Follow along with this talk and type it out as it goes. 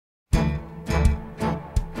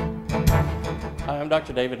I'm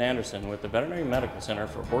Dr. David Anderson with the Veterinary Medical Center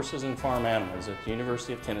for Horses and Farm Animals at the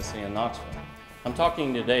University of Tennessee in Knoxville. I'm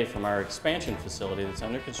talking today from our expansion facility that's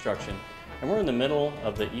under construction, and we're in the middle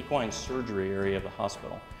of the equine surgery area of the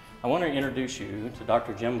hospital. I want to introduce you to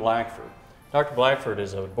Dr. Jim Blackford. Dr. Blackford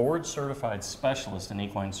is a board-certified specialist in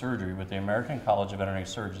equine surgery with the American College of Veterinary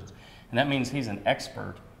Surgeons, and that means he's an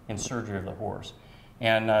expert in surgery of the horse.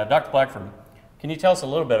 And Dr. Blackford, can you tell us a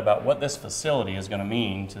little bit about what this facility is going to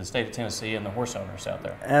mean to the state of Tennessee and the horse owners out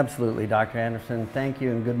there? Absolutely, Dr. Anderson. Thank you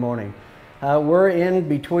and good morning. We're in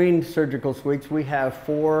between surgical suites. We have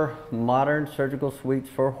 4 modern surgical suites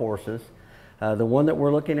for horses. The one that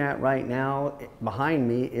we're looking at right now behind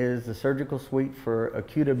me is the surgical suite for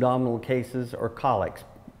acute abdominal cases or colics,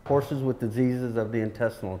 horses with diseases of the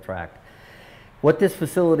intestinal tract. What this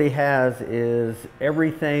facility has is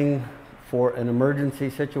everything for an emergency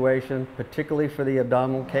situation, particularly for the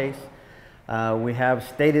abdominal case. We have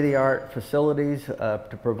state-of-the-art facilities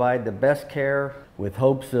to provide the best care with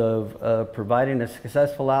hopes of providing a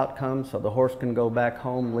successful outcome so the horse can go back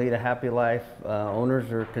home, lead a happy life, owners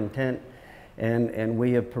are content, and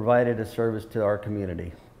we have provided a service to our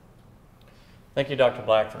community. Thank you, Dr.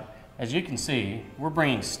 Blackford. As you can see, we're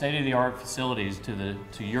bringing state-of-the-art facilities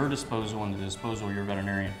to your disposal and the disposal of your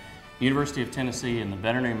veterinarian. The University of Tennessee and the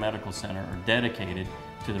Veterinary Medical Center are dedicated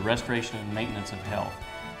to the restoration and maintenance of health.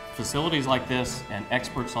 Facilities like this and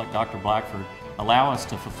experts like Dr. Blackford allow us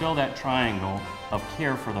to fulfill that triangle of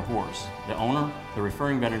care for the horse, the owner, the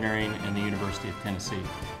referring veterinarian, and the University of Tennessee.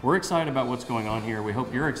 We're excited about what's going on here. We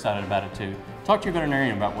hope you're excited about it too. Talk to your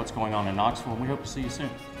veterinarian about what's going on in Knoxville, and we hope to see you soon.